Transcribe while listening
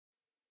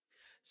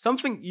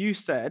Something you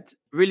said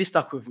really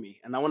stuck with me,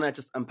 and I want to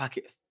just unpack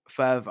it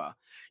further.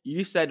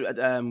 You said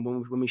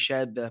when we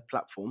shared the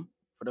platform,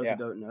 for those who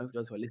don't know, for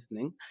those who are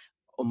listening,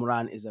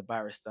 Omran is a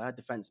barrister,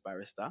 defense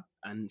barrister.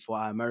 And for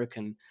our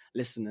American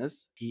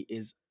listeners, he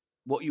is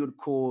what you would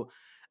call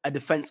a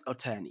defense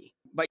attorney.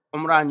 But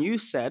Omran, you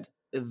said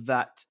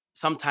that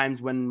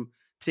sometimes when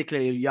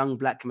particularly young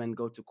black men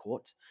go to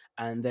court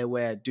and they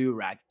wear a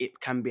do-rag, it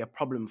can be a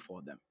problem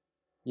for them.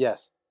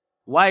 Yes.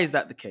 Why is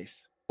that the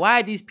case? Why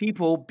are these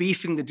people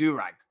beefing the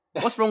do-rag?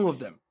 What's wrong with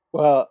them?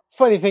 Well,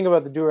 funny thing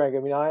about the do-rag, I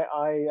mean,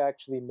 I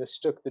actually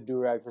mistook the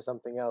do-rag for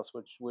something else,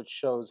 which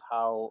shows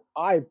how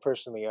I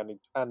personally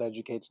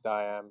uneducated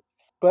I am.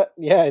 But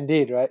yeah,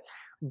 indeed, right?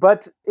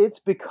 But it's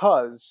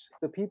because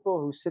the people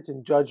who sit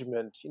in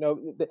judgment,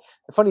 the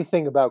funny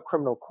thing about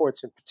criminal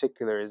courts in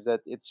particular is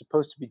that it's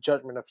supposed to be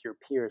judgment of your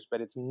peers,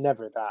 but it's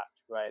never that,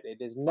 right? It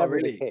is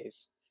never the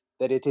case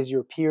that it is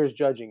your peers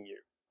judging you,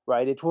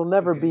 right? It will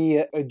never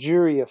be a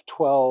jury of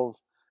 12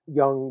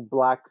 young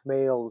black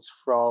males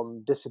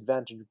from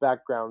disadvantaged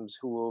backgrounds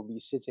who will be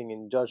sitting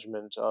in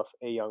judgment of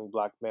a young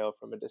black male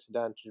from a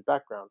disadvantaged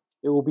background.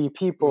 It will be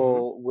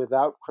people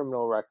without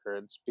criminal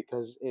records,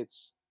 because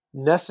it's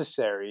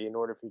necessary in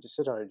order for you to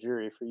sit on a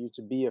jury for you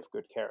to be of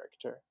good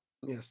character.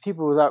 Yes.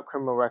 People without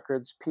criminal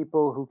records,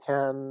 people who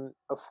can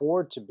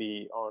afford to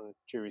be on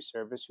jury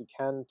service, who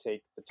can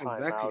take the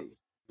time out.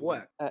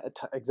 What?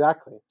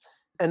 Exactly.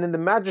 And in the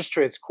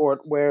magistrate's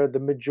court, where the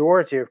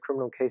majority of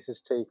criminal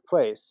cases take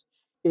place,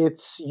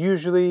 it's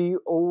usually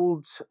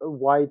old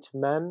white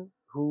men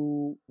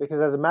who,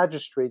 because as a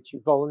magistrate,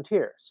 you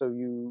volunteer. So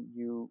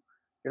you're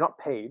not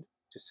paid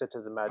to sit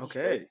as a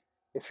magistrate. Okay.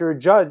 If you're a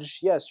judge,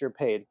 yes, you're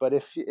paid. But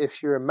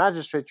if you're a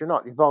magistrate, you're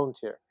not. You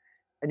volunteer.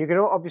 And you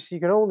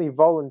can only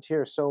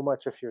volunteer so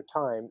much of your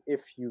time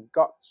if you've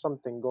got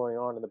something going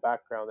on in the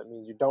background that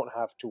means you don't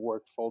have to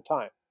work full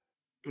time.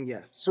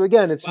 Yes. So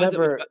again, it's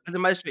never... As a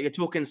magistrate, you're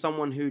talking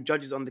someone who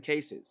judges on the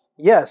cases.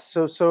 Yes.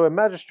 So a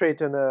magistrate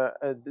and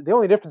the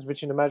only difference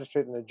between a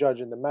magistrate and a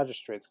judge in the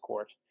magistrate's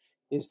court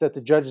is that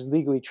the judge is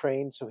legally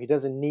trained, so he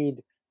doesn't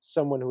need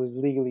someone who is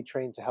legally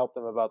trained to help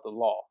them about the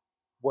law.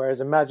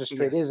 Whereas a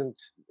magistrate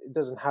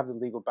doesn't have the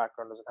legal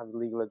background, doesn't have the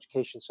legal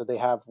education, so they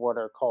have what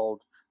are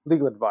called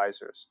legal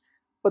advisors.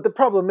 But the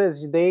problem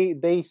is they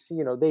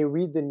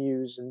read the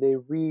news and they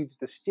read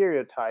the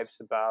stereotypes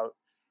about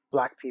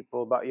black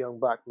people, about young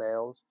black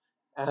males,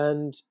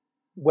 and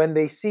when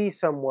they see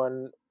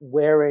someone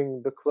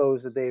wearing the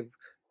clothes that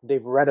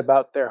they've read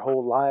about their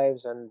whole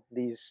lives, and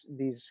these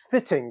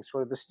fittings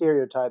for the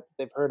stereotype that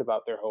they've heard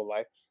about their whole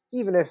life,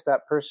 even if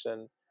that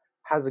person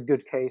has a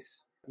good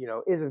case,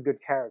 is of good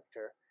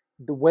character,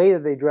 the way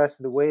that they dress,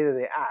 the way that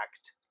they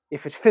act,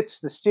 if it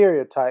fits the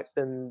stereotype,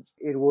 then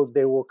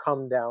they will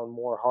come down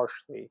more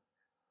harshly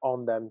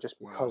on them just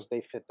because they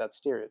fit that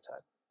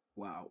stereotype.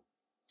 Wow.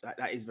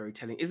 That is very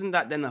telling. Isn't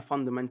that then a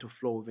fundamental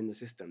flaw within the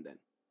system then?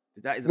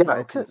 That is a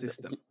broken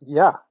system.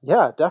 Yeah,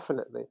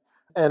 definitely.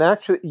 And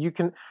actually,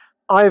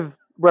 I've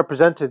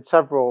represented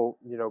several,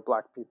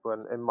 black people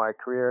in my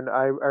career, and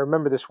I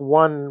remember this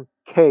one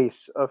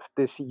case of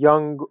this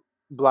young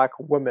black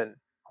woman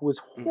who was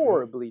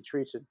horribly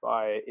treated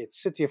by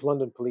its City of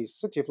London police.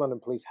 City of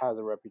London police has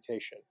a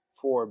reputation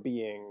for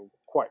being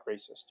quite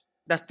racist.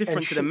 That's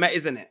different to the Met,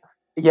 isn't it?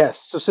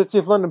 Yes. So City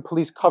of London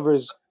police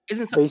covers...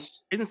 Isn't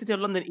City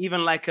of London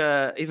even like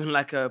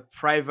a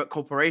private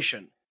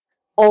corporation?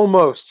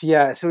 Almost,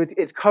 yeah. So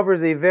it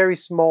covers a very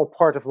small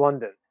part of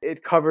London.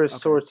 It covers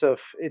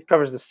it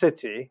covers the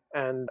city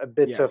and a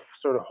bit of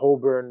sort of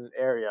Holborn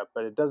area,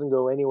 but it doesn't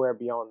go anywhere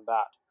beyond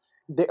that.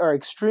 They are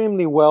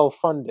extremely well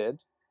funded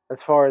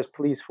as far as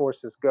police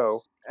forces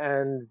go,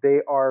 and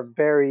they are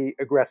very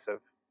aggressive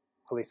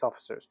police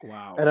officers.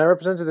 Wow. And I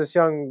represented this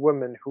young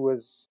woman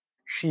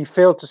she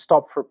failed to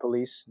stop for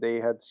police. They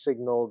had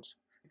signaled.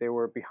 They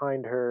were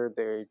behind her.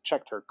 They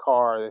checked her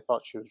car. They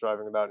thought she was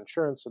driving without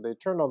insurance, so they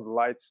turned on the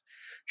lights.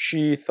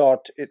 She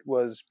thought it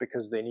was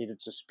because they needed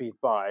to speed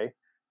by,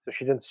 so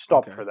she didn't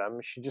stop for them.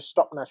 She just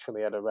stopped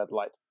naturally at a red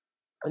light.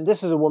 And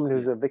this is a woman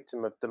who's a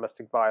victim of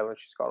domestic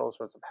violence. She's got all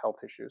sorts of health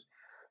issues.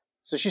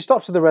 So she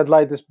stops at the red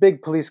light. This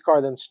big police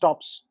car then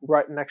stops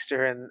right next to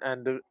her,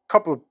 and a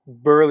couple of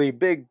burly,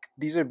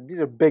 these are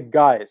big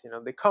guys.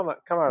 They come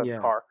out of the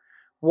car.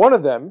 One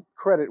of them,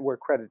 credit where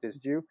credit is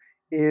due,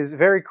 is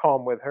very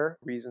calm with her,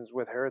 reasons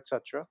with her,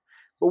 etc.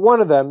 But one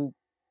of them,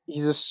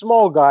 he's a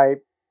small guy,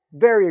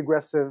 very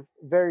aggressive,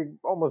 very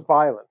almost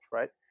violent,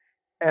 right?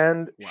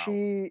 And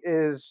she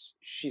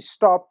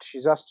stopped.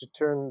 She's asked to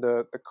turn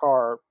the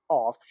car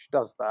off. She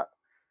does that.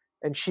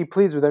 And she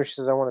pleads with them. She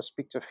says, I want to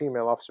speak to a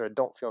female officer. I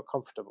don't feel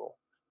comfortable.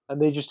 And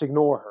they just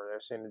ignore her. They're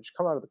saying, just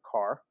come out of the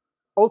car.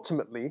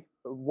 Ultimately,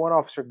 one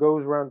officer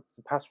goes around to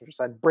the passenger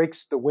side,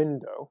 breaks the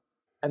window,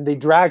 and they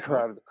drag her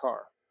out of the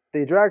car.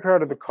 They drag her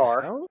out of the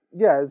car.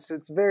 Yeah,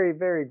 it's very,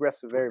 very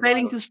aggressive, very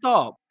failing violent. to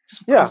stop.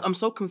 I'm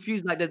so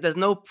confused. Like there's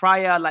no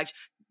prior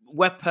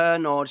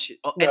weapon or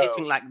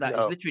anything like that.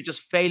 It's literally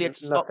just failure to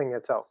stop. Nothing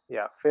at all.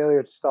 Yeah,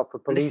 failure to stop for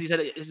police.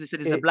 This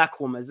is a black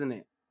woman, isn't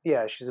it?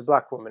 Yeah, she's a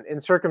black woman in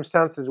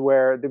circumstances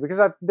where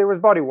there was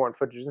body worn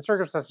footage in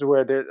circumstances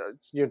where there,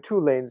 two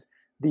lanes.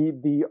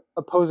 The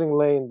opposing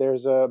lane,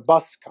 there's a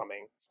bus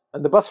coming,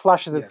 and the bus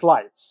flashes its Yes.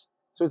 lights.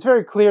 So it's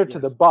very clear to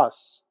the Yes.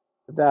 bus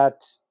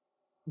that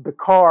the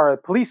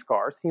police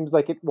car, seems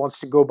like it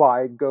wants to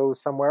go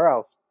somewhere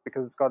else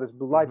because it's got its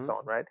blue lights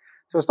on, right?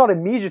 So it's not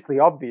immediately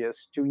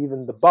obvious to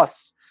even the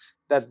bus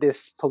that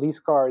this police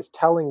car is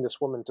telling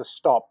this woman to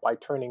stop by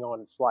turning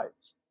on its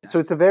lights. So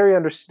it's a very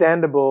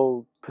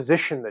understandable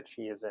position that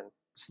she is in.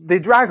 So they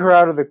drag her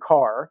out of the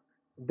car.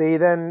 They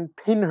then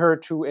pin her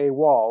to a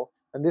wall.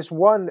 And this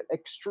one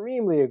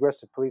extremely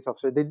aggressive police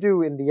officer, they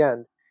do in the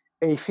end,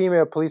 a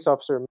female police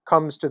officer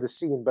comes to the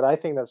scene, but I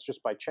think that's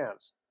just by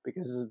chance.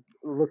 Because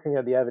looking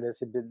at the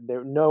evidence,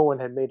 no one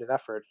had made an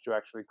effort to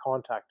actually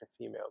contact a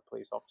female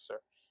police officer.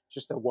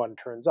 Just that one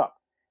turns up.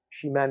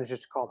 She manages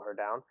to calm her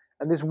down.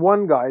 And this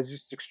one guy is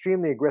just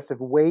extremely aggressive,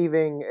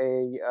 waving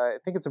I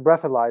think it's a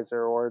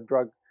breathalyzer or a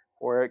drug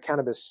or a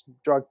cannabis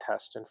drug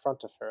test in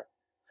front of her.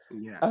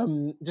 Yeah.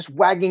 Just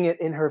wagging it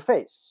in her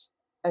face.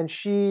 And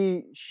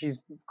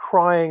she's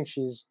crying.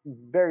 She's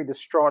very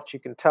distraught, you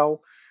can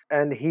tell.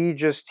 And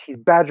he's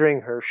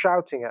badgering her,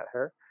 shouting at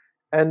her.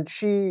 And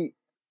she,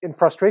 in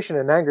frustration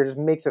and anger, just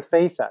makes a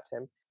face at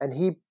him. And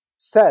he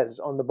says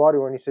on the body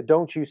worn, he said,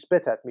 "Don't you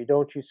spit at me,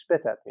 don't you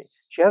spit at me."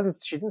 She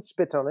didn't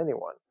spit on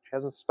anyone. She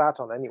hasn't spat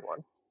on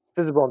anyone.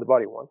 Visible on the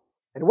body worn.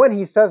 And when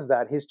he says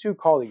that, his two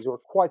colleagues, who are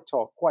quite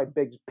tall, quite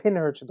big, just pin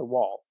her to the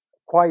wall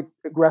quite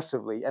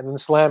aggressively and then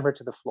slam her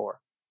to the floor.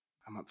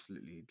 I'm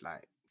absolutely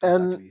that's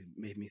actually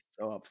made me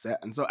so upset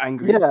and so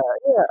angry. Yeah.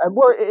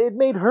 Well, it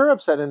made her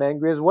upset and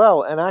angry as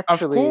well. And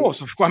actually, of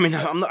course. I mean,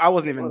 I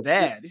wasn't even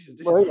there. This is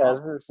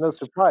it's no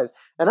surprise.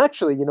 And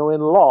actually, in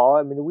law,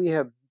 I mean, we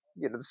have,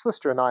 the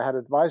solicitor and I had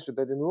advised her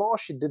that in law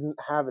she didn't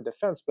have a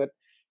defense, but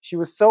she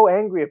was so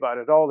angry about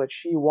it all that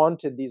she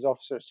wanted these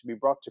officers to be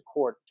brought to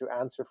court to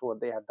answer for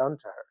what they had done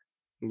to her.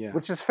 Yeah.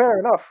 Which is fair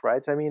enough,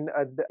 right? I mean,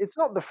 it's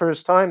not the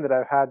first time that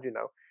I've had,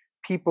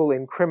 people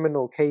in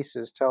criminal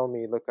cases tell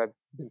me, "Look, I've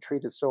been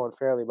treated so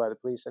unfairly by the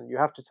police," and you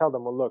have to tell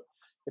them, "Well, look,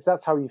 if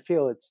that's how you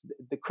feel, it's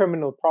the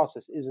criminal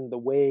process isn't the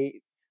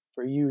way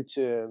for you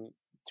to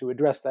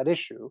address that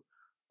issue."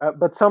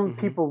 But some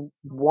people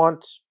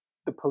want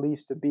the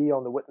police to be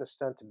on the witness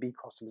stand, to be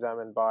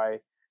cross-examined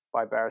by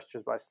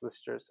barristers, by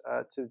solicitors,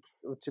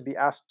 to be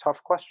asked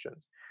tough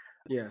questions.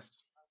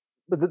 Yes.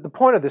 But the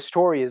point of this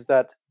story is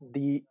that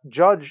the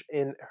judge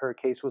in her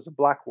case was a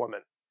black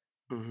woman.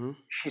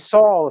 She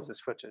saw all of this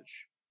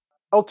footage.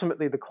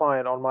 Ultimately, the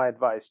client, on my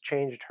advice,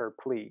 changed her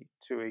plea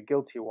to a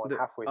guilty one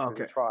halfway through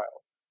the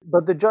trial.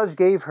 But the judge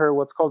gave her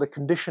what's called a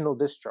conditional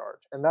discharge.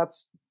 And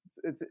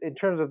in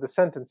terms of the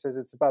sentences,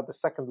 it's about the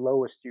second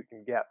lowest you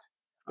can get.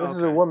 This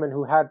is a woman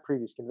who had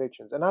previous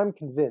convictions. And I'm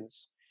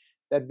convinced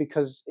that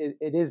because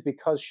it is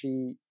because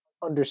she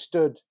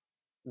understood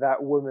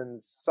that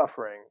woman's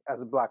suffering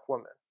as a black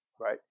woman,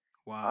 right?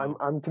 Wow.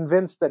 I'm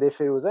convinced that if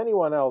it was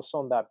anyone else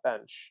on that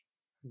bench,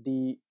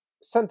 the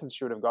sentence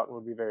she would have gotten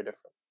would be very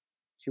different.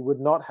 She would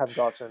not have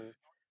gotten,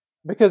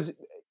 because,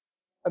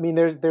 I mean,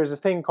 there's a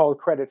thing called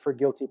credit for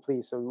guilty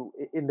plea. So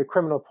in the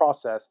criminal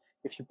process,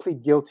 if you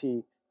plead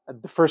guilty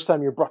the first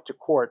time you're brought to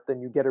court, then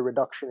you get a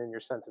reduction in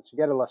your sentence. You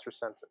get a lesser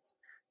sentence.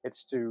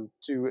 It's to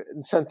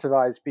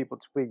incentivize people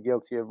to plead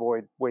guilty,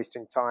 avoid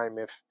wasting time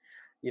if,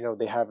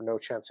 they have no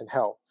chance in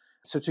hell.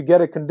 So to get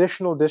a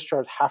conditional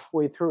discharge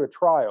halfway through a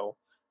trial,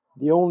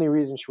 the only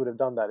reason she would have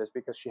done that is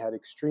because she had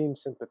extreme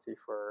sympathy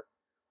for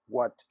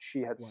what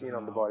she had seen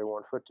on the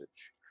body-worn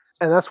footage.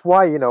 And that's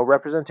why,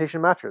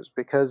 representation matters,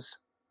 because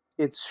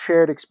it's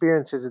shared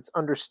experiences, it's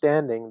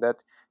understanding that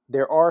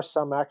there are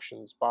some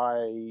actions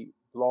by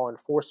law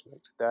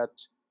enforcement that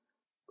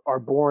are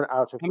born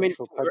out of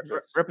racial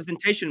prejudice.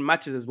 Representation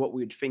matters is what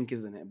we would think,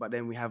 isn't it? But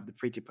then we have the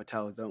Pretty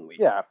Patels, don't we?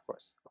 Yeah, of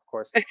course.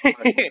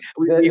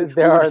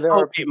 There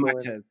are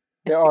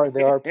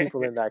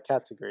people in that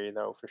category,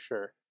 for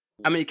sure.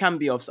 I mean, it can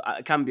be of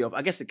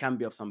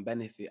some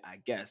benefit, I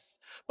guess.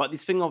 But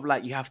this thing of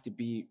you have to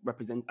be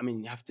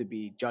you have to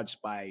be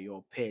judged by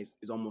your peers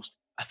is almost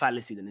a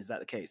fallacy. Then is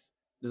that the case?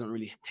 It doesn't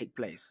really take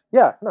place.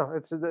 Yeah, no,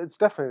 it's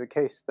definitely the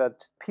case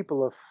that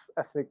people of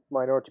ethnic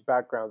minority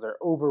backgrounds are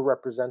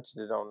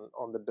overrepresented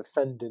on the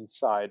defendant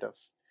side of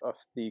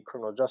the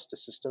criminal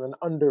justice system and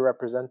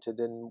underrepresented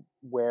in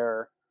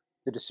where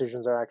the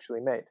decisions are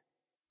actually made.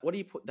 What do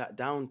you put that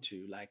down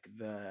to? Like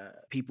the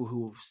people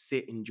who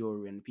sit in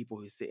jury and people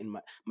who sit in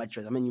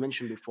magistrates. I mean, you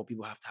mentioned before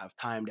people have to have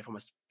time. They're from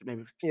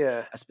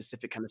a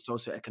specific kind of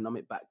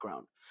socioeconomic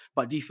background.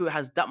 But do you feel it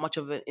has that much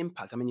of an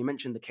impact? I mean, you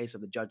mentioned the case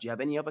of the judge. Do you have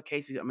any other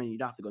cases? I mean, you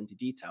don't have to go into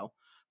detail,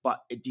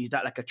 but is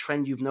that like a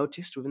trend you've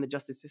noticed within the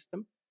justice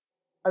system?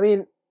 I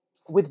mean,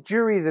 with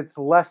juries, it's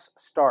less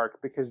stark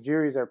because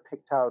juries are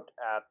picked out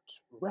at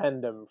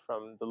random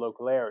from the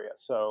local area.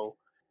 So,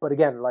 but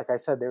again, like I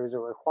said, there is a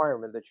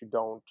requirement that you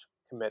don't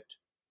commit,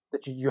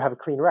 that you have a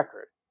clean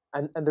record.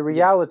 And the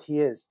reality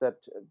is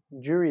that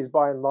juries,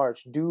 by and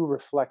large, do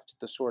reflect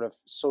the sort of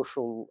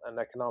social and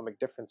economic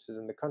differences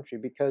in the country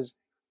because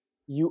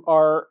you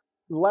are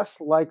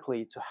less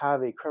likely to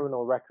have a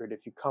criminal record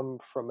if you come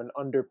from an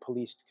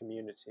under-policed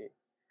community.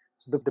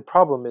 So the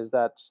problem is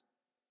that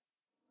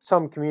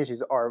some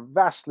communities are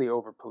vastly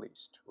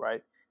over-policed,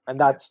 right? And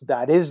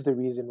that is the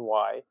reason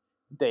why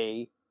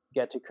they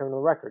get a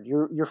criminal record.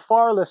 You're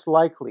far less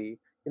likely,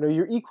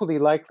 you're equally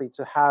likely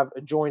to have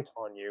a joint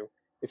on you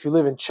if you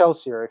live in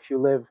Chelsea or if you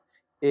live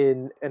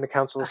in a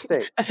council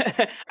estate.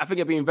 I think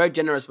you're being very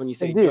generous when you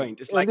say Indeed,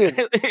 joint. It's like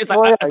indeed. it's Well,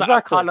 like yeah, it's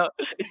like exactly. Akala.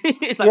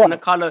 It's like Yeah. when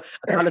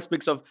Akala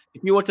speaks of,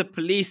 if you were to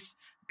police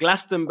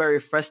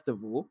Glastonbury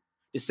Festival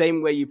the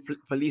same way you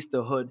police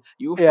the hood,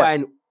 you will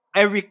find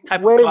every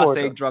type of way Class more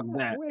A drugs. drug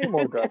there. Way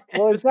more drugs.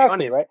 Well, Let's be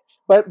exactly, honest.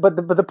 right?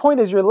 But the point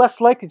is, you're less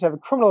likely to have a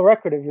criminal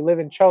record if you live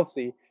in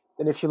Chelsea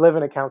than if you live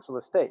in a council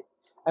estate,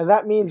 and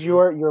that means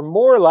you're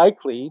more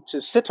likely to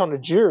sit on a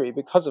jury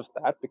because of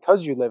that,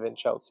 because you live in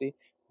Chelsea,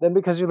 than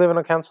because you live in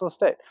a council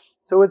estate.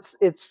 So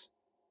it's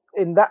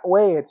in that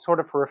way, it sort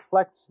of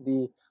reflects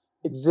the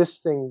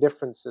existing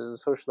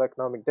differences, social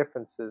economic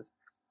differences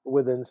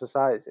within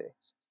society.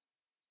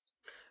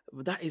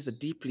 But that is a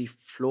deeply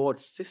flawed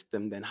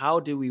system. Then how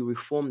do we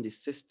reform this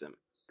system?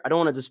 I don't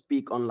want to just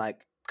speak on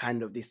like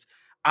kind of this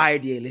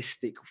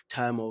idealistic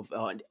term of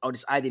or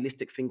this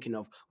idealistic thinking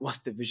of what's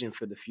the vision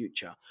for the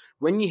future.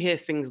 When you hear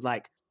things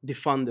like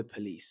defund the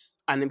police,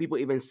 and then people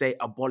even say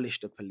abolish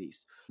the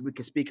police, we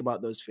can speak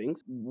about those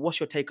things. What's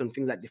your take on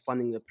things like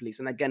defunding the police?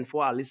 And again,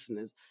 for our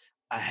listeners,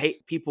 I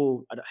hate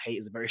people. I don't hate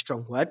is a very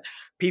strong word.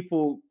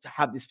 People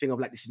have this thing of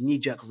like this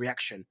knee-jerk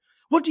reaction.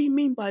 What do you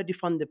mean by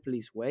defund the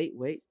police? Wait.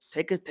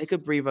 Take a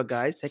breather,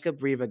 guys. Take a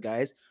breather,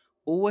 guys.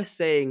 All we're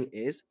saying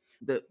is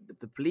the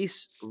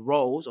police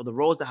roles, or the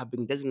roles that have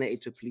been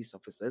designated to police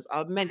officers,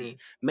 are many.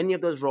 Many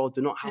of those roles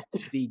do not have to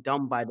be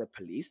done by the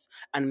police,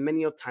 and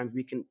many of times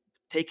we can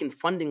taking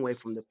funding away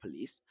from the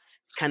police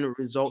can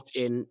result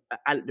in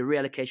the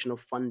reallocation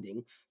of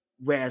funding,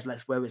 whereas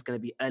where it's going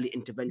to be early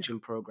intervention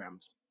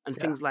programs and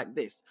things like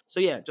this. So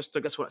yeah, just to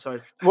guess what. Sorry,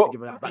 I have to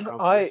give that background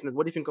for listeners.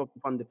 What do you think of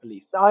defund the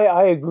police?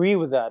 I agree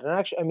with that, and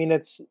actually, I mean,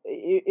 it's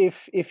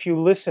if you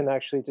listen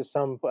actually to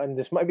some, and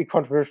this might be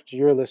controversial to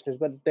your listeners,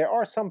 but there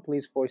are some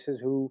police voices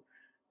who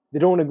they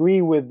don't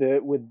agree with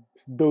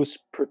those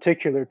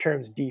particular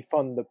terms,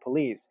 defund the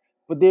police,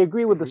 but they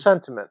agree with the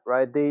sentiment,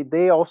 right?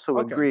 They also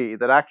agree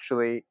that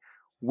actually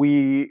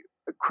we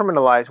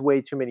criminalize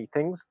way too many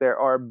things. There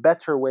are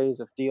better ways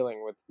of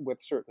dealing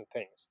with certain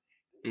things.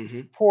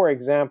 For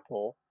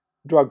example,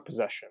 drug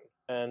possession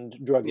and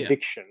drug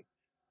addiction.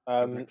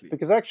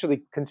 Because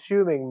actually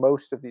consuming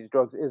most of these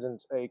drugs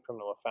isn't a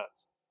criminal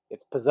offense.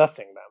 It's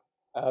possessing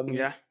them.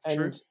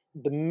 And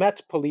the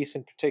Met Police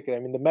in particular,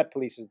 I mean, the Met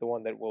Police is the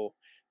one that will,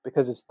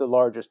 because it's the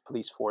largest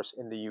police force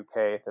in the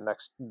UK,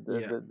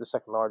 the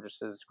second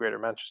largest is Greater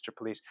Manchester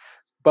Police.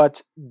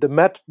 But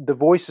the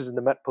voices in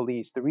the Met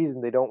Police, the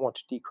reason they don't want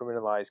to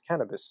decriminalize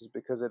cannabis is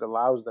because it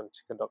allows them to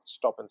conduct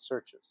stop and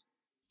searches.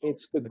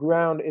 It's the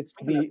ground, it's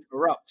the...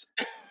 corrupt.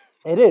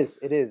 It is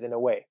in a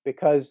way,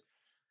 because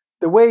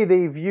the way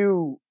they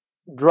view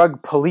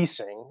drug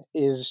policing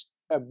is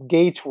a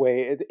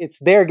gateway. It's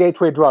their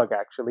gateway drug,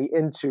 actually,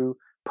 into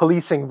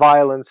policing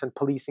violence and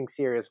policing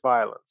serious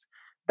violence.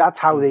 That's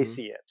how they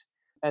see it.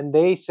 And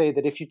they say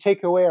that if you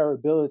take away our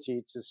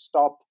ability to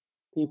stop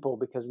people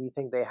because we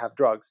think they have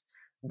drugs,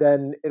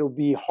 then it'll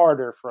be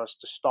harder for us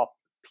to stop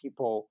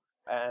people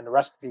and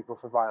arrest people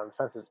for violent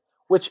offenses,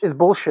 which is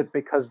bullshit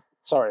because,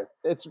 sorry,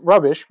 it's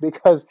rubbish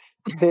because...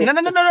 No.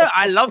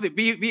 I love it.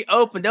 Be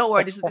open. Don't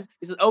worry. This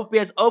is be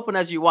as open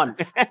as you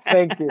want.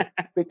 Thank you.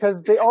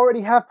 Because they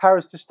already have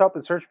powers to stop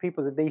and search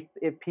people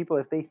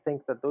if they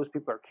think that those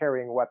people are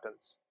carrying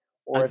weapons,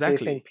 or if they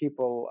think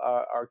people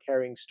are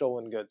carrying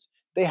stolen goods.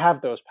 They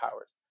have those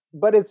powers.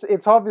 But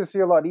it's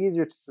obviously a lot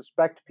easier to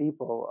suspect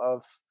people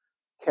of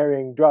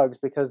carrying drugs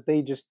because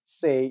they just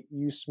say,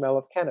 "You smell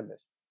of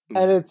cannabis."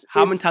 And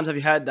how many times have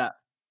you heard that?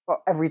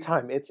 Well, every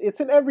time. It's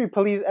in every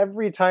police.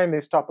 Every time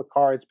they stop a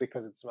car, it's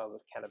because it smells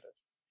of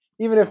cannabis.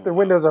 Even if the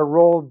windows are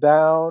rolled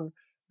down,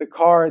 the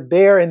car,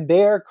 they're in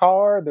their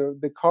car,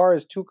 the car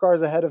is 2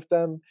 cars ahead of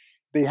them.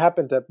 They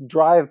happen to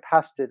drive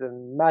past it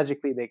and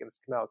magically they can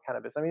smell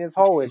cannabis. I mean, it's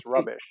always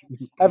rubbish.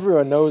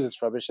 Everyone knows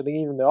it's rubbish. I think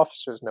even the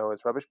officers know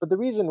it's rubbish. But the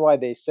reason why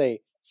they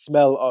say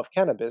smell of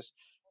cannabis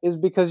is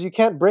because you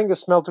can't bring a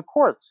smell to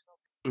court.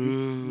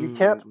 You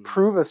can't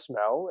prove a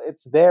smell.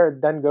 It's there,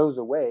 it then goes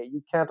away.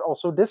 You can't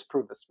also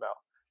disprove a smell.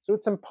 So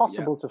it's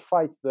impossible to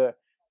fight the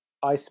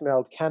 "I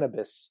smelled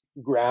cannabis"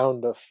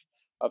 ground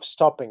of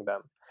stopping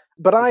them.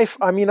 But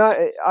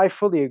I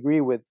fully agree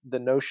with the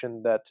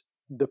notion that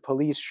the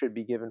police should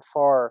be given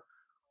far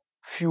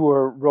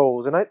fewer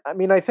roles. And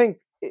I think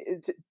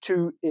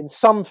in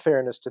some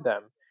fairness to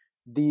them,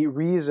 the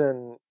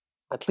reason,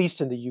 at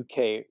least in the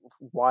UK,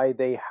 why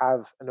they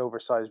have an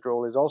oversized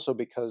role is also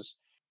because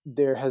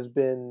there has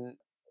been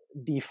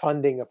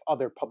defunding of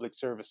other public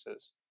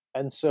services.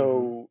 And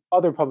so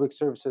other public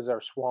services are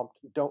swamped,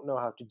 don't know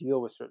how to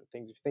deal with certain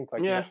things. If you think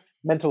like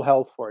mental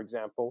health, for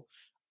example,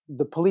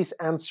 the police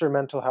answer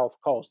mental health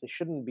calls. They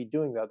shouldn't be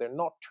doing that. They're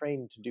not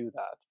trained to do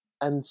that.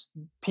 And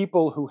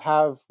people who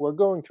are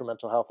going through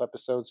mental health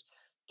episodes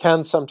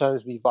can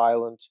sometimes be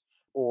violent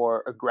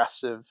or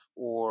aggressive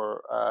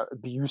or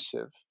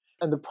abusive.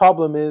 And the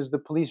problem is the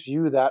police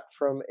view that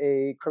from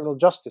a criminal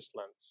justice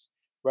lens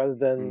rather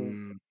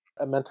than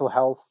a mental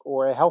health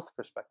or a health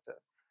perspective.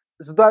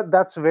 So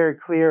that's a very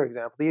clear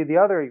example. The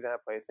other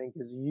example, I think,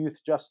 is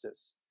youth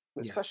justice,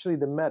 especially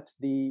the Met.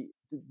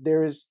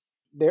 There is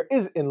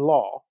in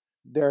law,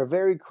 there are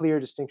very clear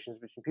distinctions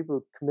between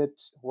people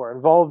who are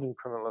involved in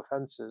criminal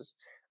offenses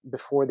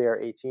before they are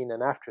 18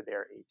 and after they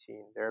are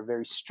 18. There are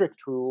very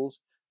strict rules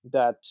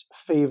that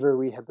favor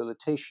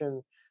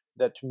rehabilitation,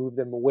 that move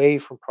them away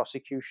from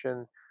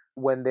prosecution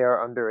when they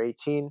are under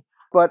 18.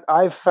 But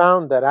I've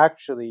found that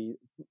actually,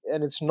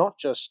 and it's not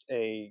just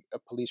a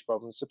police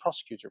problem, it's a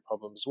prosecutor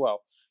problem as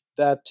well,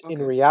 that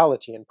in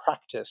reality, in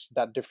practice,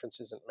 that difference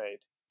isn't made.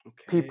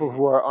 People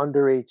who are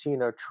under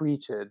 18 are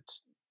treated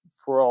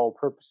for all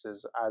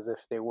purposes as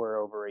if they were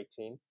over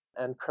 18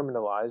 and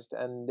criminalized,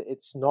 and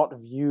it's not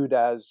viewed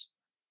as,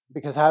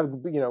 because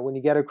when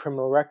you get a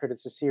criminal record,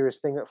 it's a serious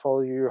thing that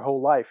follows you your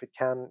whole life. It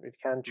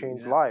can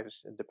change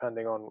lives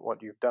depending on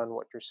what you've done,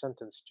 what you're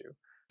sentenced to,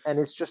 and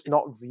it's just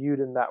not viewed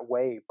in that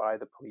way by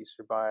the police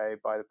or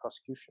by the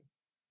prosecution.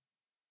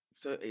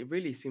 So it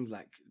really seems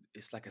like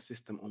it's like a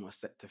system almost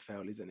set to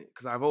fail, isn't it?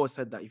 Because I've always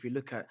said that if you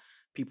look at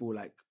people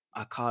like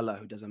Akala,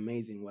 who does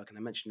amazing work, and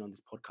I mentioned on this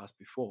podcast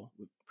before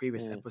with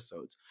previous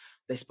episodes,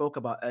 they spoke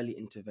about early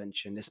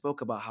intervention. They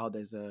spoke about how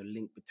there's a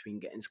link between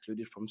getting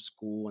excluded from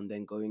school and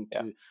then going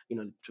to,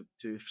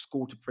 to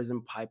school to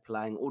prison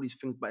pipeline, all these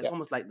things. But it's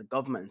almost like the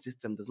government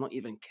system does not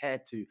even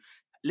care to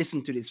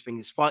listen to this thing.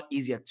 It's far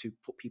easier to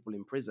put people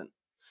in prison.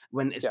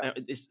 When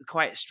it's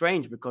quite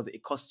strange because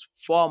it costs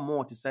far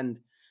more to send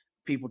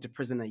people to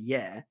prison a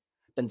year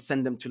than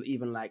send them to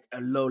even like a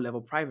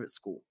low-level private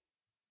school.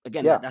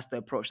 Again, that's the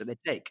approach that they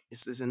take.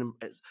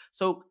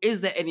 So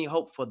is there any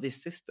hope for this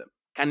system?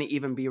 Can it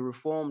even be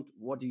reformed?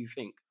 What do you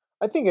think?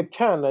 I think it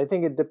can. I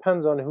think it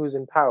depends on who's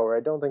in power. I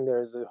don't think there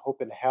is a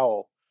hope in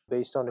hell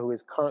based on who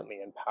is currently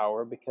in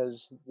power,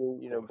 because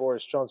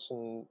Boris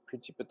Johnson,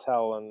 Priti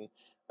Patel,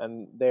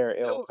 and their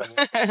ilk.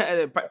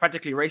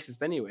 Practically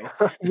racist anyway.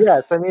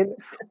 Yes, I mean,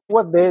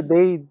 what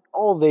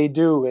all they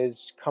do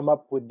is come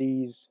up with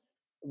these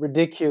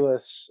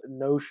ridiculous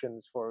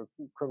notions for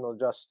criminal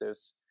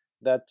justice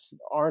that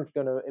aren't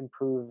going to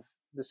improve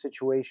the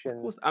situation.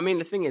 Of course. I mean,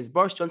 the thing is,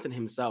 Boris Johnson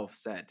himself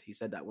said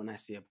that when I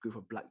see a group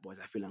of black boys,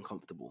 I feel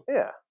uncomfortable.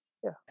 Yeah.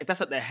 If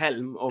that's at the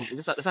helm, or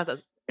if that's at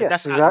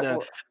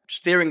the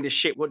steering the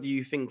ship, what do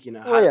you think?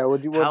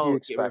 What do you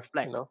expect? It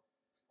reflects.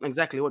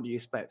 Exactly, what do you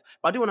expect?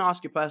 But I do want to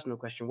ask you a personal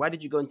question. Why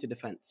did you go into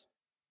defense?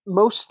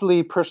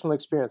 Mostly personal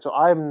experience. So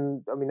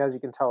as you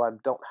can tell, I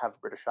don't have a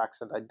British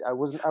accent. I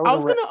was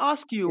going to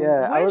ask you,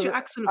 where's your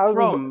accent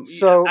from?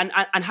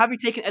 And have you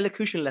taken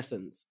elocution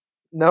lessons?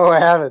 No, I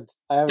haven't.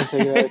 I haven't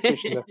taken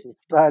elocution lessons.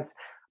 But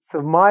so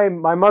my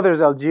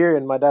mother's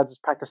Algerian, my dad's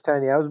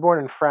Pakistani. I was born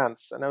in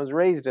France and I was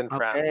raised in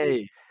France.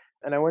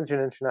 And I went to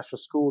an international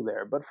school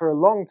there. But for a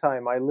long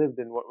time, I lived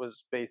in what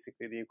was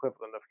basically the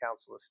equivalent of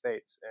council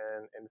estates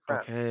in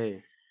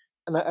France.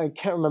 And I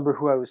can't remember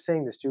who I was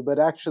saying this to, but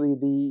actually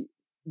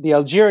the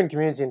Algerian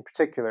community in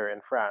particular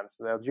in France,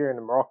 the Algerian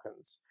and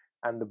Moroccans,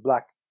 and the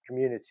black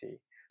community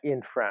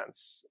in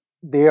France,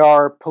 they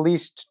are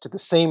policed to the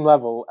same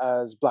level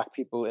as black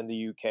people in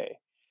the UK.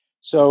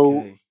 So,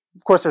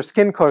 of course, our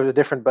skin colors are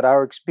different, but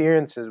our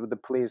experiences with the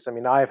police,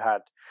 I've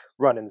had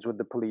run-ins with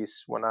the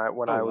police when I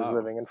was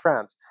living in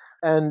France.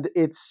 And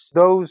it's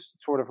those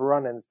sort of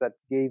run-ins that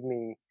gave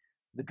me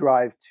the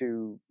drive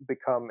to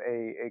become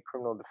a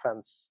criminal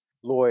defense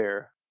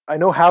lawyer. I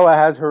know Hala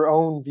has her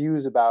own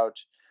views about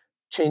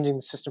changing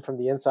the system from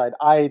the inside.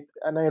 I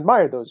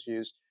admire those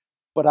views,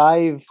 but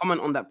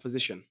comment on that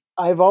position.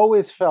 I've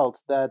always felt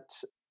that,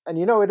 and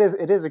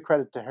it is a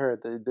credit to her,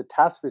 the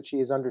task that she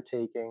is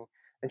undertaking,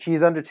 and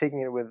she's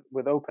undertaking it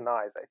with open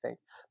eyes, I think.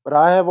 But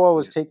I have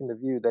always taken the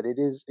view that it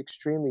is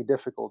extremely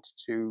difficult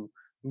to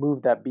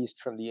move that beast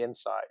from the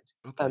inside,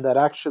 and that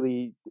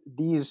actually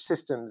these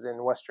systems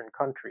in Western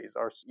countries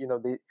are,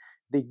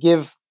 they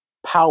give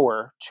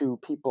power to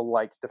people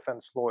like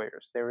defense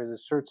lawyers. There is a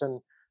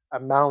certain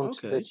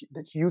amount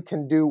that you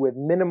can do with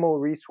minimal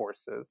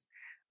resources.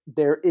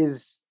 There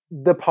is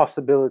the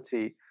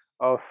possibility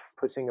of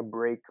putting a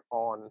brake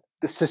on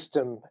the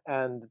system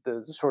and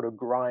the sort of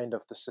grind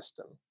of the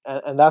system.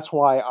 And that's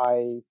why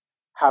I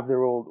have the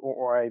role,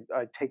 or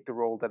I take the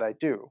role that I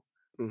do.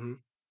 Mm-hmm.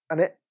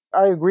 And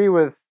I agree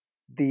with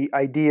the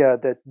idea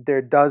that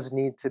there does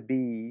need to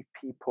be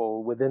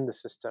people within the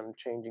system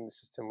changing the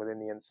system within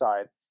the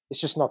inside. It's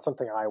just not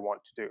something I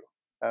want to do.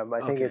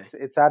 I think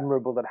it's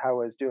admirable that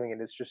Hala is doing it.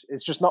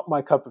 It's just not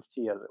my cup of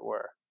tea, as it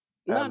were.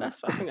 No, I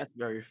think that's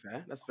very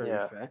fair. That's very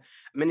fair.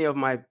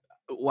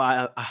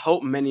 I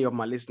hope many of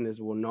my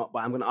listeners will not, but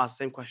I'm going to ask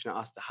the same question I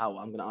asked to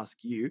Hala. I'm going to ask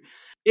you,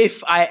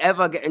 if I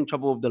ever get in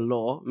trouble with the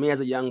law, me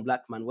as a young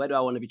black man, where do I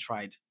want to be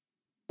tried?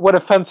 What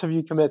offense have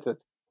you committed?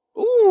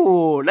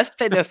 Ooh, let's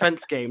play the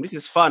offense game. This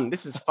is fun.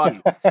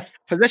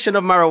 Possession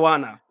of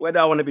marijuana. Where do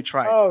I want to be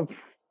tried? Oh,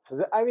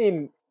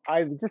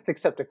 I just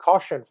accept a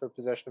caution for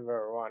possession of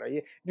marijuana.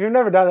 If you've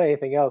never done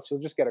anything else,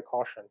 you'll just get a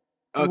caution.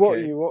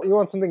 Okay. You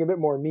want something a bit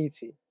more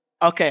meaty.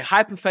 Okay,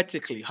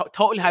 hypothetically,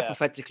 totally Yeah.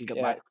 hypothetically,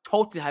 Yeah. right?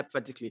 Totally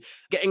hypothetically,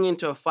 getting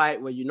into a fight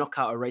where you knock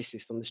out a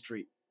racist on the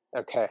street.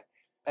 Okay.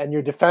 And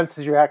your defense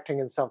is you're acting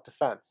in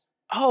self-defense.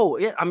 Oh,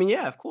 yeah. I mean,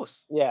 yeah, of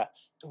course. Yeah.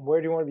 Where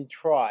do you want to be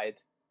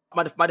tried?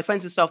 My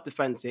defense is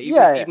self-defense here.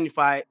 Even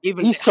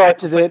He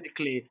started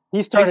it.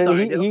 He's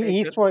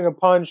throwing a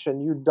punch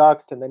and you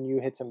ducked and then you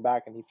hit him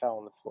back and he fell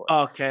on the floor.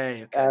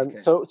 Okay.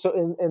 So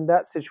in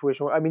that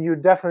situation, I mean, you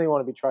definitely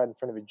want to be tried in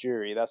front of a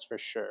jury, that's for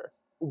sure.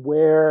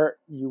 Where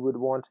you would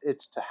want it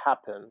to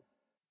happen,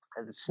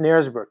 and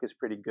Snaresbrook is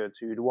pretty good,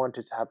 so you'd want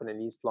it to happen in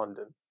East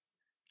London.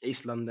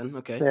 East London,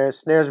 okay.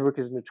 Snaresbrook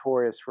is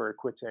notorious for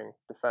acquitting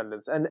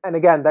defendants, and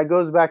again, that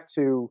goes back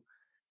to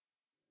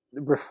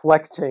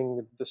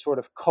reflecting the sort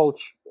of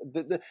culture,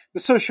 the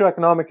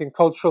socioeconomic and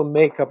cultural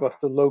makeup of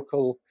the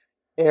local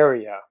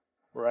area,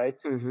 right?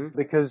 Mm-hmm.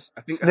 Because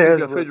I think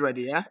your food's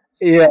ready, yeah.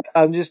 Yeah,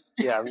 I'm just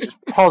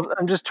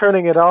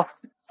turning it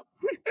off.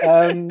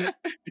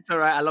 It's all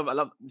right. I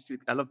love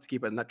to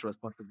keep it as natural as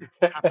possible.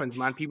 It happens,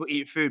 man. People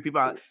eat food.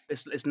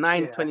 It's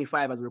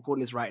 9:25 as we're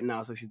recording this right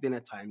now, so it's dinner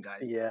time,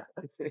 guys. Yeah.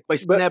 But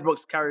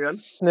Snaresbrook's, carry on.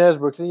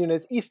 Snaresbrook's,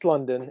 it's East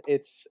London.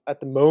 It's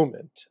at the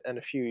moment, and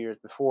a few years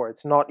before,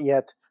 it's not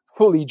yet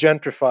fully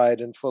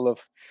gentrified and full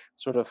of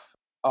sort of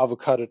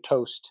avocado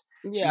toast.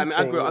 Yeah, I mean,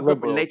 I grew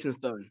up in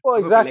Leytonstone. Well,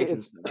 exactly.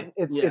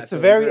 It's a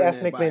very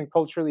ethnically and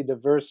culturally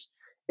diverse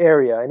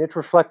area, and it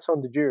reflects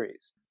on the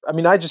juries. I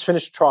mean, I just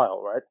finished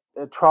trial, right?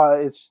 A trial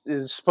is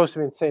supposed to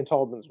be in St.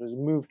 Albans, was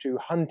moved to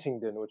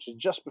Huntingdon, which is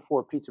just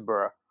before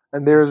Peterborough,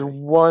 and there's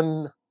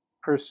one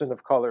person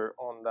of color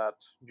on that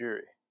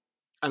jury.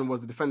 And was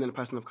the defendant a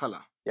person of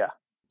color? Yeah,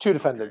 two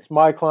defendants. Okay.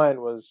 My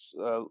client was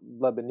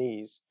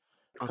Lebanese.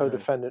 The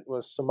co-defendant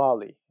was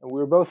Somali, and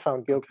we were both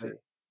found guilty. Okay.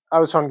 I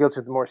was found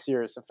guilty of the more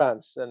serious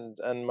offense, and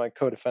my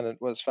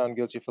co-defendant was found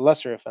guilty for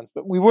lesser offense,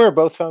 but we were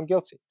both found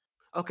guilty.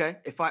 Okay,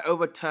 if I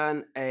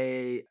overturn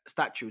a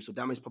statute, so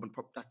damage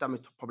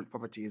public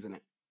property, isn't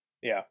it?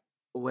 Yeah.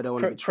 Or whether I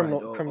want to be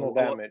tried criminal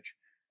damage.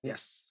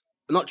 Yes.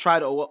 Not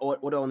tried, or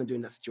what do I want to do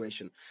in that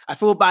situation? I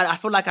feel bad. I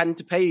feel like I need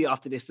to pay you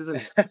after this,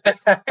 isn't it?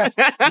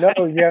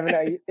 No, you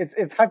haven't.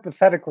 It's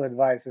hypothetical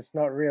advice. It's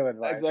not real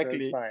advice. Exactly.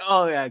 So it's fine.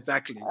 Oh yeah,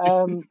 exactly.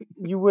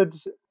 You would.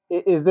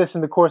 Is this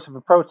in the course of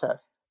a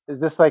protest? Is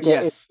this like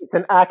it's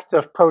an act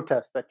of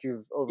protest that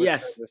you've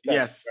overturned?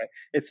 Yes. Right?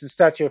 It's the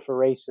statue for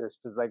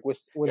racist. It's like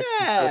Winston.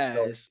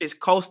 Yes. It's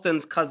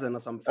Colston's cousin or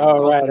something.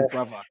 Oh, Colston's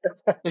brother.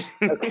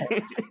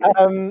 Okay.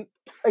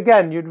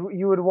 Again,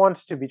 you would want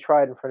to be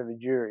tried in front of a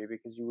jury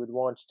because you would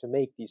want to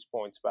make these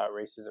points about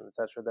racism,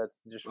 etc. That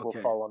just will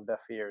fall on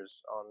deaf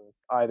ears on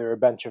either a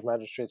bench of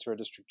magistrates or a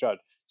district judge.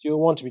 So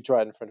you'll want to be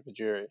tried in front of a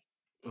jury.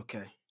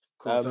 Okay.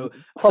 Cool.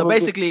 So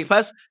basically,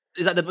 first,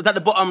 is that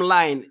the bottom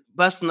line?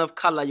 Person of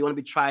color, you want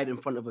to be tried in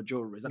front of a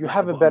jury. You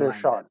have a better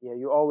shot. Yeah,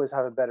 you always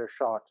have a better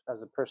shot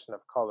as a person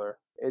of color.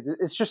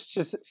 It's just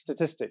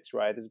statistics,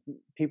 right? As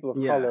people of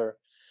color,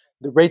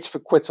 the rates of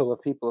acquittal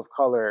of people of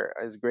color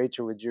is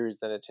greater with juries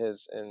than it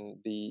is in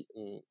the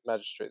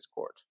magistrate's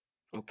court.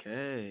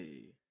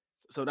 Okay.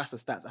 So that's the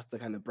stats. That's the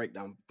kind of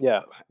breakdown.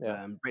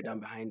 Breakdown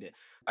behind it.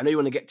 I know you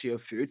want to get to your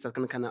food, so I'm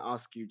going to kind of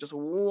ask you just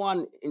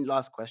one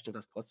last question, if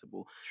that's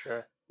possible.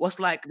 Sure. What's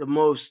like the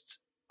most,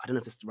 I don't know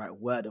if it's the right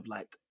word, of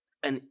like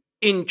an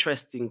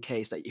interesting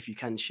case that if you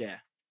can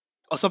share,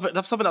 or something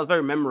that was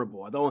very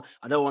memorable. I don't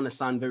want to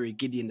sound very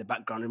giddy in the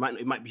background.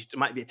 It might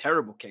be a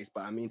terrible case,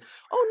 but I mean,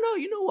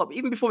 you know what?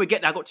 Even before we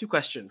get there, I got two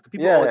questions.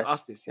 People always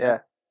ask this. Yeah.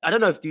 I don't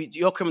know if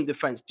your criminal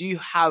defense, do you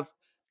have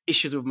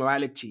issues with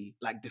morality,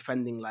 like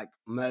defending like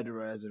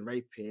murderers and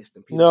rapists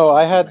and people? No,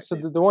 I had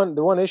the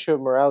one issue of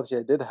morality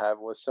I did have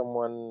was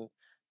someone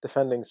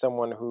defending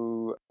someone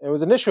who, it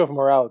was an issue of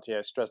morality,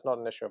 I stress, not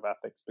an issue of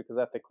ethics, because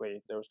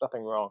ethically there was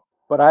nothing wrong.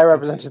 But I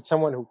represented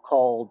someone who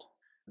called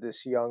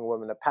this young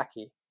woman a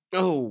packy.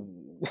 Oh,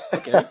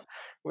 okay.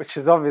 Which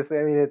is obviously,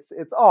 I mean, it's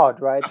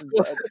odd, right?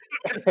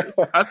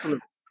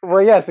 Absolutely.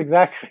 Well, yes,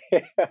 exactly.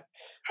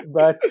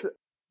 But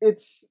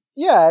it's,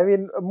 I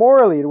mean,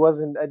 morally it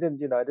wasn't, I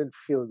didn't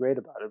feel great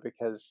about it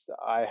because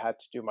I had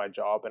to do my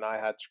job and I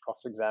had to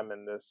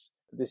cross-examine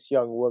this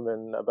young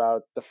woman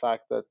about the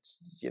fact that,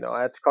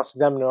 I had to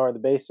cross-examine her on the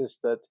basis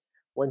that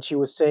when she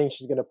was saying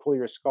she's going to pull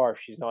your scarf,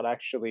 she's not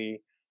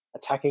actually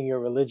attacking your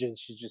religion.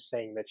 She's just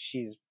saying that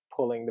she's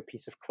pulling the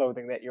piece of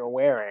clothing that you're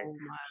wearing.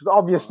 Which is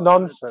obvious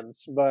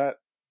nonsense, but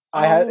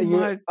I have a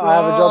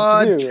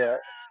job to do. Yeah.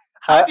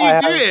 How do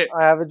you do it?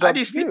 I have a job. How do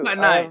you sleep at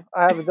night?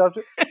 I have a job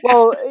to do.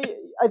 Well,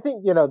 I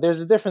think,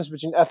 there's a difference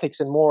between ethics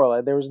and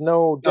moral. There was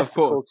no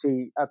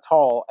difficulty at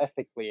all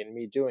ethically in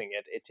me doing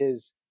it.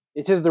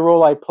 It is the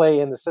role I play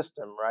in the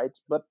system, right?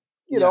 But,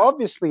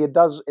 obviously it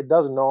does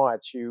gnaw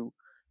at you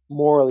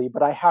morally,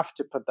 but I have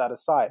to put that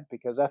aside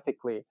because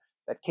ethically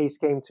that case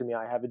came to me.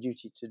 I have a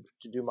duty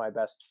to do my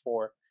best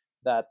for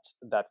that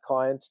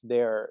client.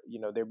 They're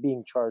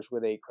being charged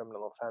with a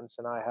criminal offense,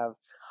 and I have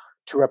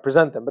to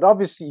represent them. But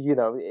obviously,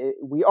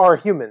 we are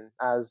human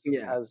as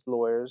Yeah.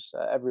 lawyers.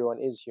 Everyone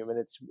is human.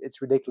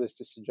 It's ridiculous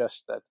to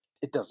suggest that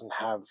it doesn't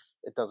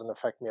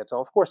affect me at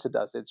all. Of course it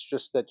does. It's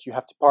just that you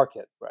have to park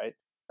it, right?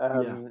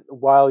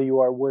 While you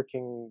are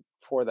working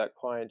for that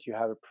client, you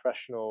have a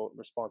professional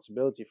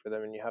responsibility for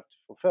them and you have to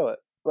fulfill it.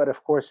 But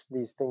of course,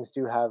 these things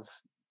do have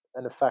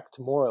an effect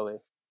morally.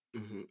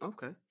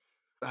 Okay.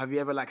 Have you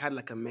ever had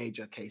a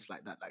major case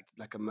like that,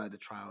 like a murder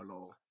trial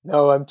or?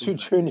 No, I'm too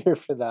junior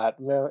for that.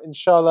 Well,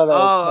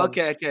 inshallah,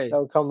 Okay.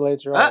 that'll come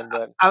later on.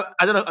 But I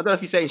don't know. I don't know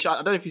if you say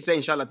inshallah. I don't know if you say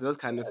inshallah to those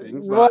kind of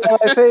things. Well,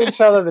 But I say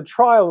inshallah, the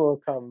trial will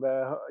come. But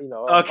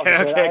obviously,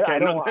 okay. I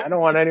don't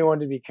want anyone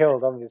to be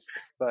killed, obviously.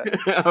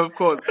 But of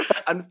course.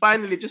 And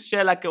finally, just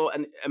share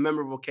a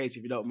memorable case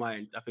if you don't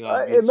mind. I think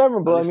our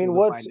memorable. I mean, listeners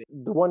will find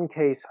it. the one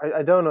case?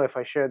 I don't know if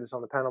I shared this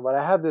on the panel, but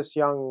I had this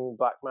young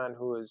black man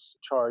who was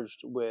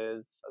charged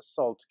with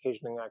assault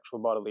occasioning actual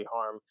bodily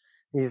harm.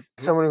 He's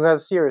someone who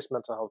has serious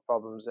mental health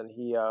problems, and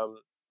he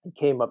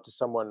came up to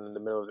someone in the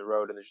middle of the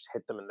road and just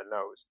hit them in the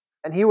nose.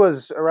 And he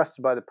was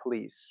arrested by the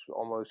police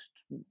almost,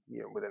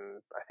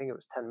 within, I think it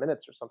was 10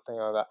 minutes or something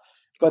like that.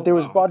 But there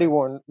was body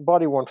worn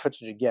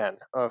footage again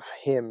of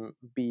him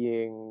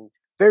being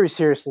very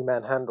seriously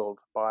manhandled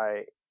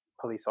by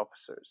police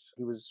officers.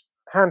 He was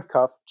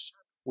handcuffed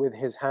with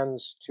his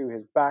hands to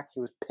his back. He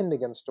was pinned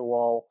against a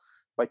wall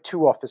by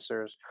two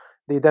officers.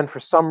 They then, for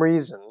some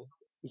reason,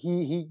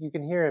 you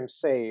can hear him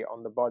say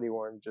on the body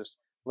worn, just,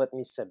 "Let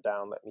me sit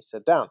down, let me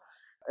sit down."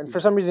 And for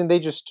some reason, they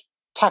just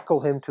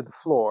tackle him to the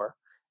floor.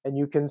 And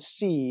you can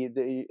see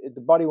the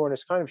body worn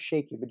is kind of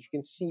shaky, but you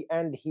can see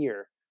and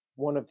hear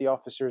one of the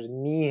officers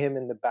knee him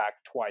in the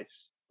back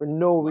twice for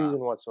no reason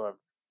whatsoever,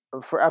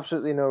 for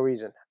absolutely no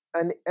reason.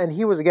 And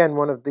he was again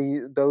one of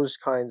those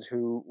kinds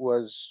who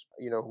was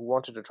who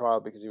wanted a trial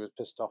because he was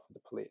pissed off with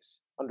the police.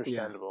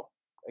 Understandable.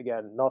 Yeah.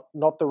 Again,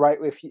 not the right.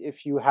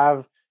 If you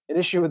have an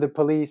issue with the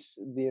police,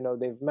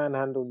 they've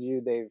manhandled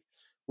you, they've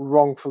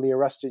wrongfully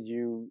arrested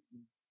you.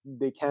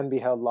 They can be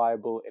held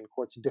liable in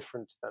courts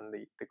different than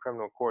the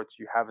criminal courts.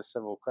 You have a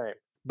civil claim.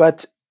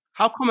 But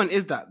how common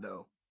is that,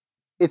 though?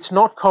 It's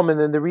not common,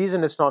 and the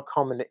reason it's not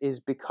common is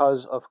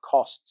because of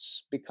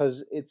costs.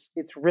 Because it's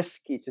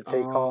risky to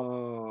take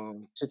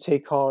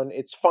on.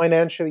 It's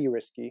financially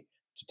risky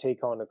to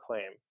take on a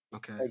claim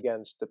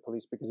against the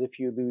police, because if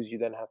you lose, you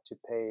then have to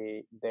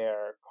pay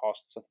their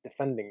costs of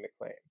defending the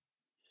claim.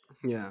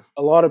 Yeah,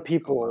 a lot of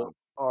people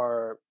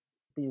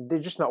they're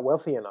just not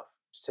wealthy enough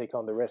to take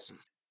on the risk.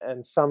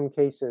 And some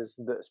cases,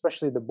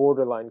 especially the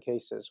borderline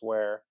cases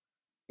where,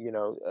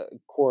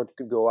 court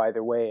could go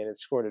either way and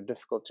it's sort of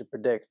difficult to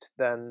predict,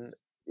 then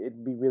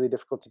it'd be really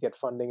difficult to get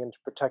funding and to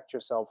protect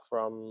yourself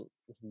from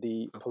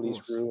the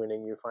police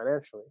ruining you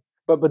financially.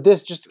 But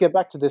this, just to get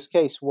back to this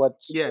case,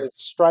 what's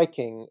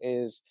striking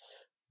is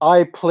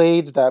I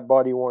played that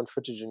body-worn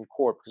footage in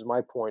court because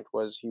my point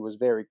was he was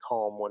very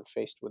calm when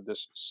faced with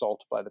this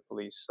assault by the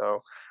police.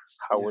 So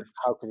how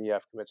could he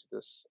have committed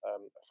this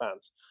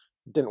offense?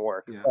 It didn't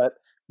work. Yeah.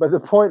 But the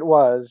point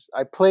was,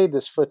 I played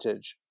this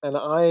footage, and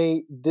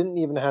I didn't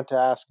even have to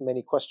ask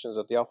many questions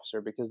of the officer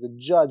because the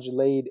judge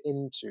laid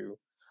into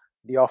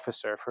the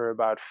officer for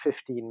about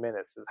 15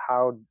 minutes. Is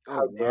how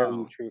dare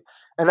you treat?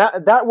 And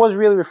that was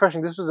really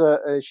refreshing. This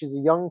was she's a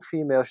young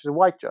female. She's a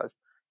white judge,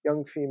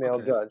 young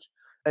female judge.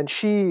 And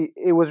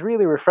it was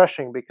really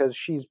refreshing because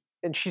she's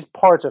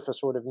part of a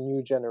sort of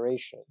new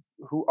generation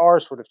who are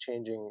sort of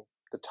changing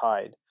the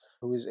tide,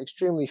 who is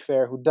extremely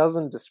fair, who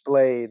doesn't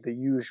display the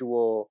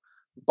usual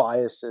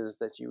biases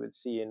that you would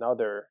see in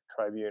other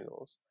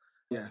tribunals.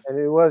 Yes. And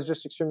it was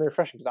just extremely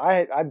refreshing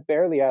because I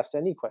barely asked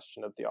any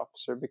question of the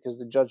officer because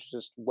the judge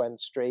just went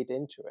straight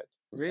into it.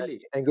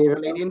 Really? And gave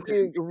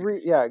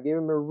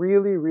him a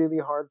really, really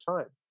hard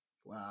time.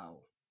 Wow.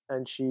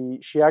 And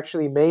she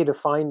actually made a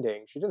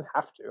finding. She didn't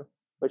have to,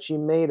 but she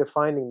made a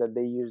finding that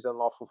they used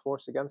unlawful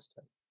force against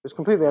him. It was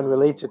completely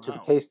unrelated to the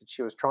case that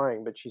she was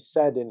trying, but she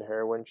said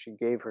when she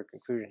gave her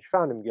conclusion, she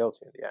found him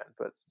guilty in the end,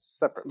 but it's a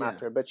separate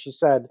matter. But she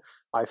said,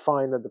 "I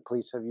find that the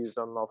police have used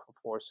unlawful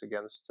force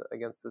against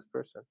this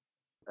person."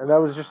 And that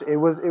was just, it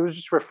was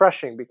just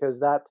refreshing because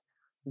that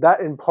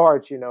in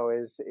part,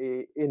 is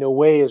in a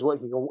way is what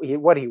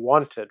he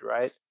wanted,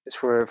 right? Is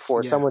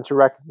for someone to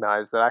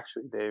recognize that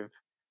actually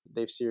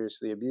they've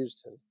seriously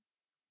abused him.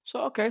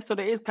 So so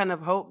there is kind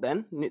of hope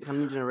then. New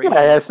generation.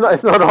 Yeah, it's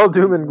not all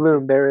doom and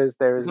gloom. There is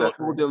not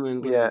all doom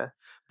and gloom. Yeah,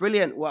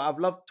 brilliant. Well, I've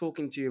loved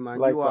talking to you, man.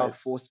 Likewise. You are a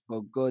force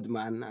for good,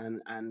 man,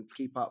 and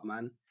keep up,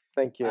 man.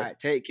 Thank you. All right,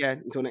 take care.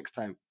 Until next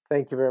time.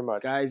 Thank you very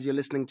much, guys. You're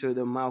listening to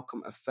the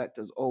Malcolm Effect.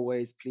 As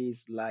always,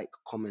 please like,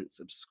 comment,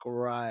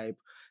 subscribe.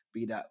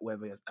 Be that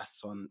whether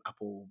that's on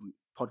Apple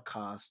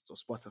Podcasts or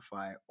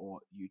Spotify or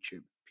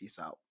YouTube. Peace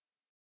out.